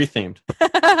to it, rethemed.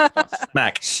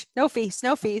 Smack. Shh, no fees.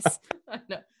 No fees. I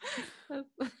know.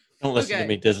 Don't listen Okay. to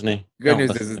me, Disney. Good Don't news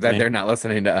listen is to that me. they're not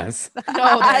listening to us.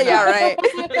 No, they're yeah,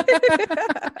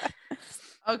 not. right.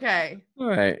 Okay, All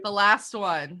right, the last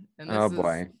one. And this Oh, is,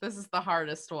 boy. This is the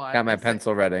hardest one. got my Sa-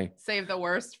 pencil ready. Save the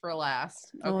worst for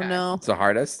last. Okay. Oh no. It's the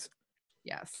hardest.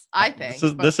 Yes, I think.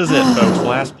 This is it, folks.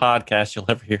 Last podcast you'll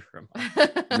ever hear from us.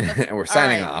 And we're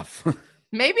signing right. off.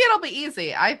 Maybe it'll be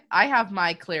easy. I have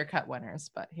my clear cut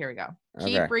winners, but here we go.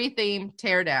 Keep, Okay. retheme,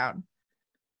 tear down.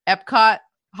 Epcot,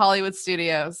 Hollywood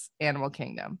Studios, Animal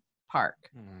Kingdom Park.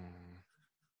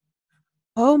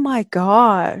 Oh my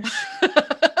gosh.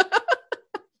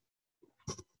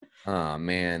 Oh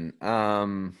man.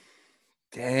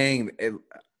 Dang.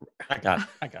 I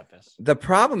got this. The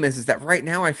problem is that right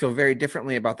now I feel very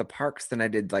differently about the parks than I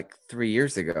did like 3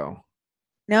 years ago.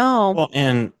 No. Well,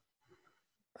 and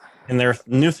there are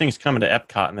new things coming to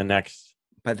Epcot in the next.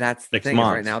 But that's the 6 thing. Is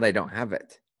right months. now they don't have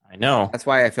it. I know. That's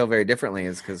why I feel very differently.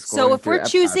 Is because So if we're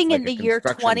choosing in the year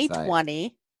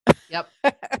 2020, Yep.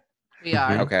 We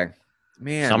are. Mhm. Okay.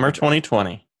 Man. Summer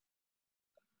 2020.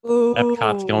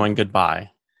 Epcot's Ooh. going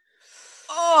goodbye.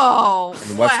 Oh.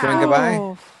 And what's going goodbye?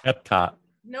 Oh, Epcot.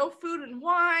 No food and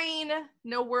wine.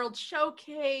 No World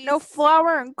Showcase. no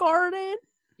flower and garden.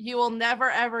 You will never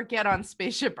ever get on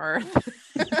Spaceship Earth.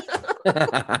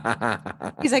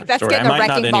 He's like, that's Sorry, I getting a might not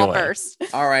wrecking ball anyway. first.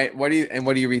 All right. What are you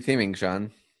retheming,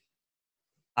 Sean?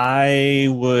 I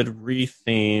would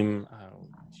retheme. Oh,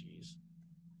 jeez.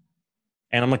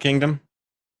 Animal Kingdom.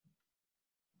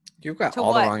 You've got To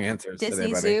all what? the wrong answers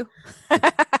Disney today, buddy. Zoo.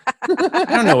 I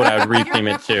don't know what I would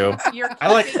retheme it to. You're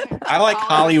I like keeping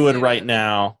Hollywood Zoo. right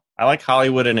now. I like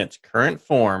Hollywood in its current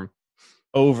form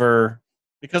over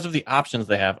because of the options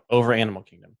they have over Animal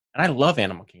Kingdom. And I love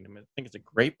Animal Kingdom. I think it's a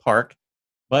great park,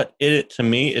 but to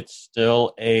me it's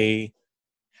still a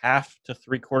half to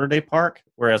 3/4 day park,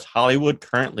 whereas Hollywood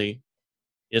currently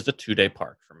is a 2-day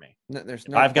park for me. No, there's If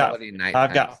no I've got quality night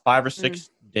I've got times. 5 or 6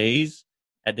 days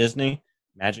at Disney.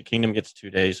 Magic Kingdom gets 2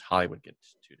 days. Hollywood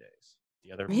gets 2 days.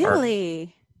 The other parks,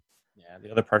 Really? yeah, the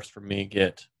other parks for me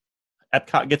get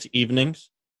Epcot gets evenings.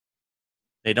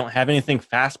 They don't have anything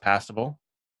fast passable,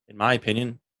 in my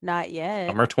opinion. Not yet.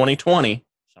 Summer 2020,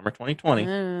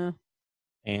 Mm.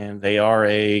 and they are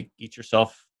a eat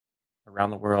yourself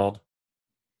around the world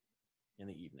in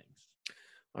the evenings.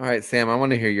 All right, Sam, I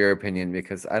want to hear your opinion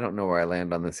because I don't know where I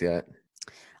land on this yet.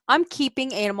 I'm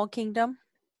keeping Animal Kingdom.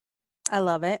 I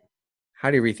love it. How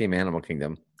do you retheme Animal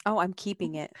Kingdom? Oh, I'm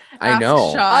keeping it. I Ask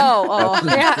know. Sean. Oh,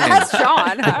 That's yeah, insane. that's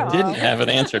Sean. I didn't have an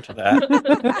answer to that.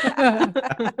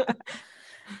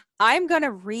 I'm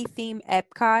gonna retheme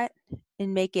Epcot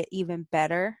and make it even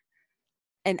better.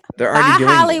 And They're buy already doing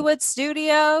it. Hollywood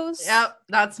Studios. Yep,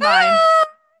 that's mine.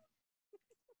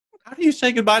 How do you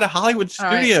say goodbye to Hollywood All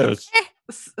right. Studios,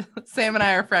 Sam and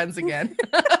I are friends again.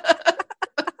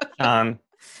 John?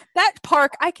 That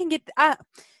park, I can get. I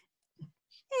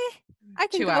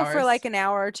can 2 go for hours. like an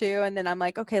hour or two, and then I'm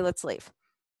like, okay, let's leave.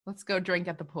 Let's go drink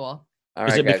at the pool. All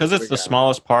Is right, it guys, because here it's we the go.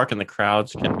 smallest park and the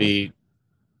crowds can be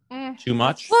Mm, too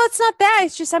much? Well, it's not that.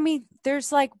 It's just, I mean,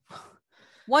 there's like,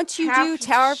 once you Half do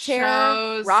Tower of Terror,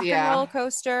 shows, Rock yeah. and Roller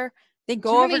Coaster, then Too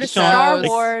go over many to Star shows.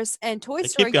 Wars and Toy They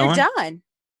keep Story, you're going. done.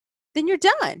 Then you're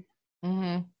done.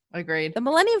 hmm Agreed. The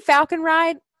Millennium Falcon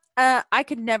ride, I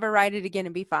could never ride it again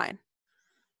and be fine.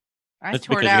 I That's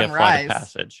tore because you down have Flight Rise. of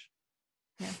Passage.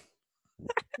 Yeah,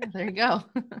 there you go.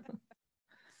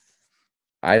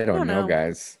 I don't don't know, know.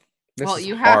 guys. This well, is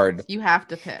you hard. have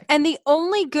to pick. And the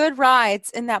only good rides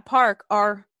in that park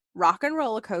are Rock and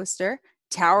Roller Coaster,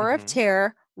 Tower of Mhm.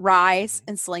 Terror, Rise, Mhm.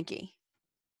 and Slinky.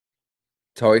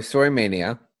 Toy Story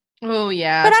Mania. Oh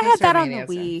yeah, But I Toy had Story that on the Mania's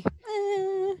in.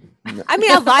 Wii. No. I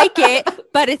mean, I like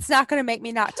it, but it's not going to make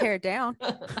me not tear it down.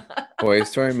 Toy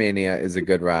Story Mania is a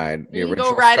good ride. The You can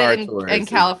original go ride Star it Tours in is a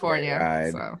California. great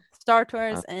ride. So. Star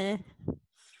Tours, eh.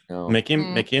 No. Mickey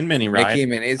and Minnie ride. Mickey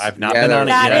and Minnie's. I've not yeah, been on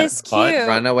it That yet. is but cute.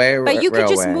 Runaway But you could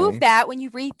just Railway. move that when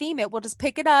you retheme it. We'll just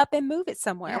pick it up and move it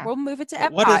somewhere. Yeah. We'll move it to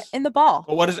But what Epcot is- in the ball.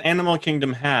 But what does Animal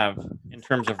Kingdom have in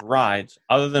terms of rides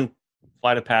other than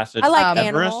Flight of Passage? I like Everest?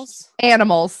 animals.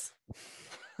 Animals.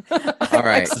 All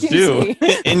right. Excuse Zoo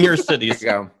me. in your Here cities. you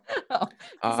go. Oh,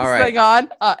 All is this right. thing on?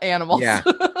 Animals. Yeah.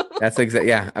 That's exact.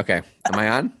 Yeah. Okay. Am I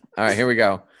on? All right. Here we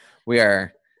go. We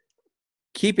are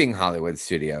keeping Hollywood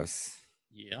Studios,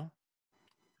 Yeah.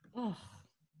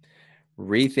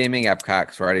 retheming Epcot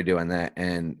because we're already doing that,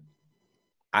 and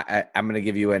I'm going to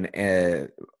give you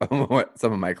what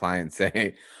some of my clients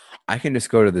say. I can just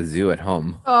go to the zoo at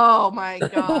home. Oh my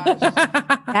gosh.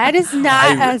 That is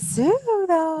not I- a zoo,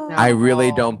 though. No. I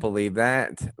really don't believe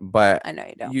that, but I know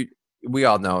you don't. we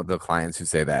all know the clients who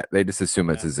say that. They just assume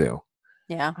it's Yeah. a zoo.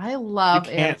 Yeah. I You love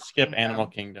can't skip Animal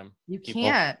Kingdom. You people.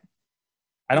 can't.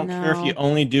 I don't care if you No.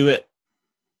 only do it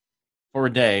for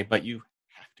a day, but you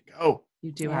have to go.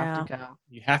 You do have to go.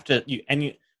 You have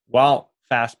to. While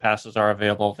fast passes are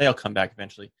available, they'll come back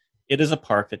eventually. It is a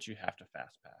park that you have to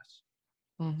fast pass.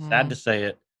 Mhm. Sad to say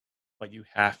it, but you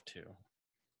have to.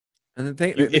 And the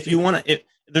thing, If you want to,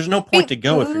 there's no point to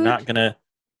go if you're food. not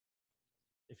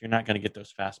gonna get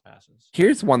those fast passes.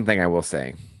 here's one thing I will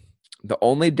say. The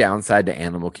only downside to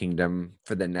Animal Kingdom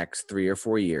for the next 3 or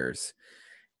 4 years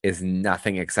is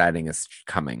nothing exciting is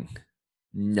coming.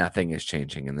 Nothing is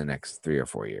changing in the next 3 or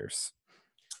 4 years.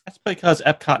 That's because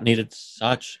Epcot needed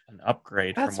such an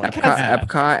upgrade That's from what they because had.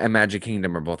 Epcot and Magic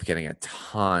Kingdom are both getting a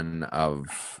ton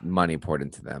of money poured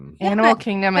into them. Yeah, Animal but-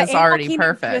 Kingdom But is Animal already Kingdom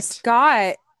perfect. Just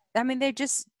got. I mean, they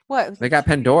just what? They got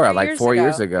Pandora 3 like years 4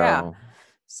 years ago. ago. Yeah.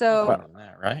 So Longer than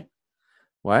that, right?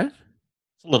 What?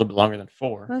 It's a little bit longer than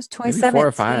 4. it was Maybe 2017, 4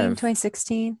 or 5.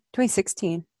 2016,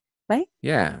 2016.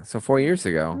 Yeah, so 4 years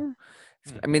ago.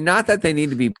 Mm. I mean, not that they need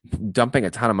to be dumping a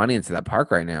ton of money into that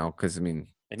park right now, because I mean,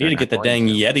 They they're need to not get the going dang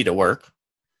to. Yeti to work.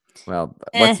 Well,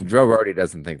 Eh. Joe Rody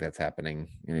doesn't think that's happening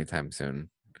anytime soon.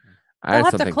 I They'll just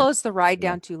have don't to think close the ride yeah.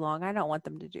 down too long. I don't want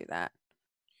them to do that.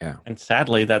 And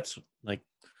sadly, that's like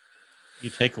you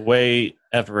take away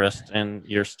Everest and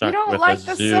you're You stuck don't with like a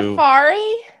the zoo.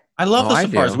 safari? I love Oh, the I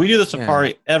safaris. do. We do the Yeah.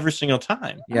 safari every single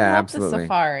time. Yeah, I love absolutely. the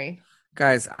safari.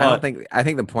 Guys, I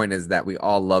think the point is that we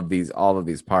all love all of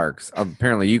these parks.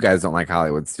 Apparently you guys don't like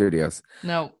Hollywood Studios.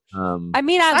 No. I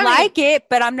mean, I like it,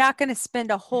 but I'm not going to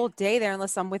spend a whole day there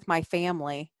unless I'm with my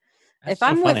family. That's If so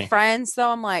I'm funny. with friends, though,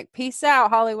 I'm like, peace out,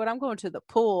 Hollywood. I'm going to the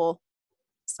pool,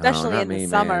 especially not in the me,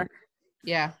 summer. man.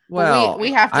 Yeah. Well,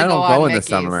 we have to I don't go go on in the Mickey's.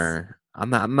 summer. I'm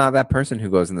not that person who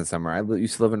goes in the summer. I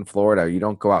used to live in Florida. You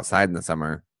don't go outside in the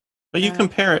summer. But you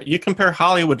compare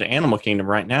Hollywood to Animal Kingdom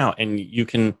right now, and you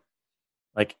can,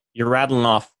 like, you're rattling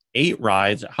off 8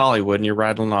 rides at Hollywood, and you're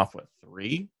rattling off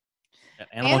 3 at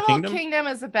Animal Kingdom.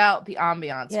 Is about the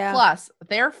ambiance. Yeah. Plus,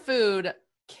 their food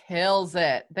kills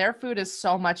it. Their food is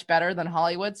so much better than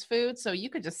Hollywood's food. So you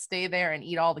could just stay there and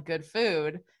eat all the good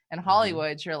food. And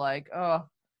Hollywood, you're like, oh,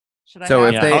 should I So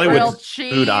have if they- grilled Hollywood's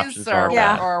cheese food options or, are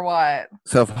bad. or what?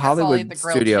 So if I'll eat Hollywood the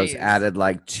grilled Studios cheese. added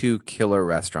like 2 killer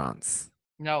restaurants.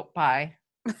 Nope, bye.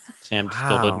 Sam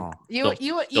still didn't. Wow. You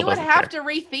still would doesn't have care. to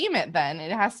retheme it then.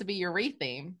 It has to be your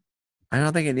retheme. I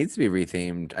don't think it needs to be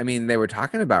rethemed. I mean, they were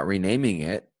talking about renaming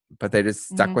it, but they just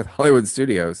stuck Mhm. with Hollywood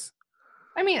Studios.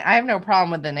 I mean, I have no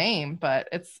problem with the name, but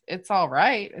it's all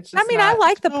right. It's just I mean, I not-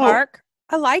 like the No. park.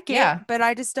 I like it, Yeah. but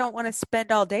I just don't want to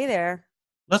spend all day there.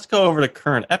 Let's go over to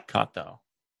current Epcot though.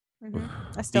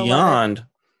 I still love it.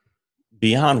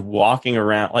 Beyond walking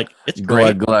around, like it's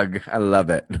Glug great. glug. I love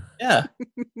it. Yeah,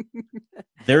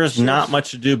 there is Sure. not much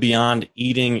to do beyond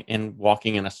eating and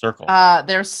walking in a circle.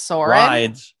 There's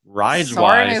Soarin'. Rides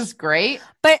Soarin' wise, is great.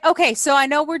 But okay, so I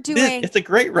know we're doing. it's a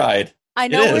great ride. I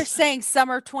know it we're is. saying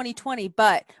summer 2020,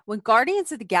 but when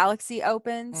Guardians of the Galaxy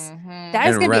opens, Mhm. that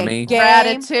is And going to be Remy. a game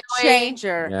Ratatouille.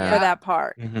 changer Yeah. for that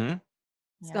park. Mm-hmm. It's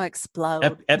Yeah. going to explode.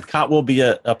 Epcot will be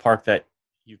a park that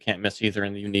you can't miss either,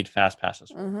 and you need fast passes.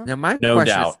 Mhm. Now, my No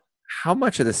question doubt. is, how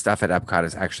much of the stuff at Epcot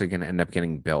is actually going to end up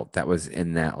getting built that was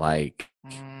in that, like,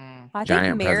 I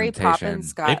giant think Mary presentation?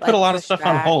 Poppins got They put a lot of pushed stuff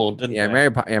on back. hold, didn't yeah,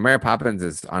 they? Mary Poppins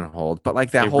is on hold, but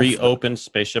like that They whole reopened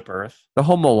Spaceship Earth. the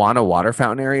whole Moana water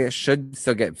fountain area should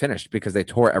still get finished because they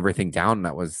tore everything down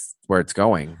that was where it's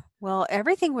going. Well,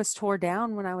 everything was tore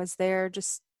down when I was there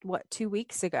just 2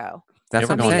 weeks ago. That's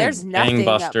They what were I'm I mean, saying. there's nothing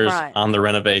up gangbusters front. on the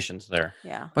renovations there.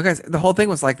 Yeah, But guys, the whole thing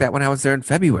was like that when I was there in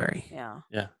February.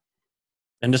 yeah.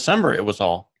 In December, it was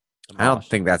all. I don't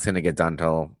think that's going to get done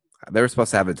till they were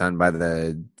supposed to have it done by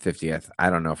the 50th. I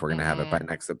don't know if we're going to have it by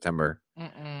next September.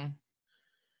 Mm-mm.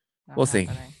 Not We'll see.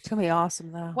 happening. It's gonna be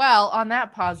awesome though. Well, on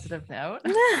that positive note,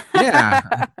 Yeah.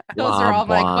 those are all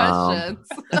my Womp womp.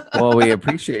 questions. Well, we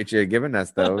appreciate you giving us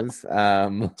those. Do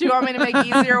you want me to make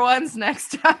easier ones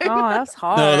next time? Oh, that's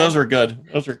hard. No, those were good.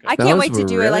 Those were good. I can't Those wait to were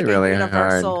do it like really, a really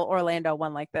Universal hard. Orlando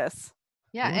one like this.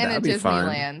 Yeah, Ooh, and that'd at be fun.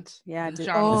 Disneyland. Yeah,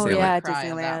 John was oh gonna yeah, cry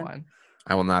on that Disneyland. one.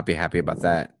 I will not be happy about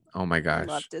that. Oh my gosh.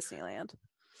 Love Disneyland.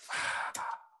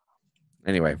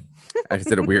 Anyway, I just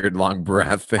did a weird long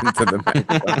breath into the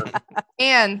microphone.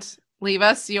 And leave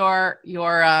us your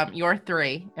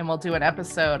 3, and we'll do an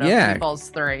episode of Yeah. people's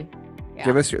 3. Yeah.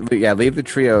 Give us leave the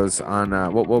trios on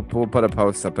we'll put a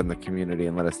post up in the community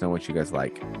and let us know what you guys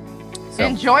like. So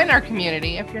And join our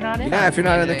community if you're not in. yeah, our if you're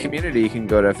not in the community, you can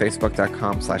go to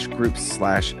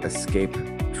facebook.com/groups/escape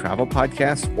travel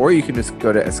podcast, or you can just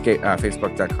go to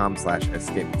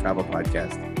facebook.com/escape travel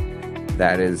podcast.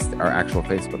 That is our actual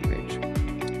Facebook page.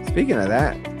 Speaking of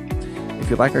that, if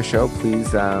you like our show,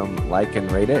 please like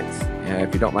and rate it. And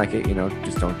if you don't like it,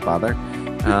 just don't bother.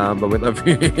 But we'd love for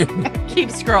you to Keep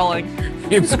scrolling.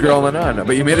 keep scrolling on.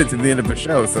 But you made it to the end of the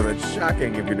show, so that's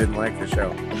shocking if you didn't like the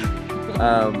show.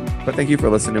 But thank you for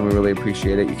listening. We really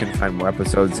appreciate it. You can find more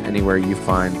episodes anywhere you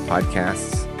find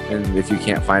podcasts. And if you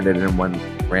can't find it in one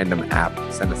random app,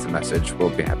 send us a message. We'll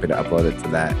be happy to upload it to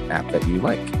that app that you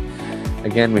like.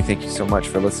 Again, we thank you so much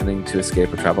for listening to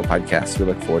Escape a Travel Podcast. We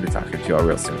look forward to talking to you all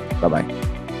real soon. Bye-bye.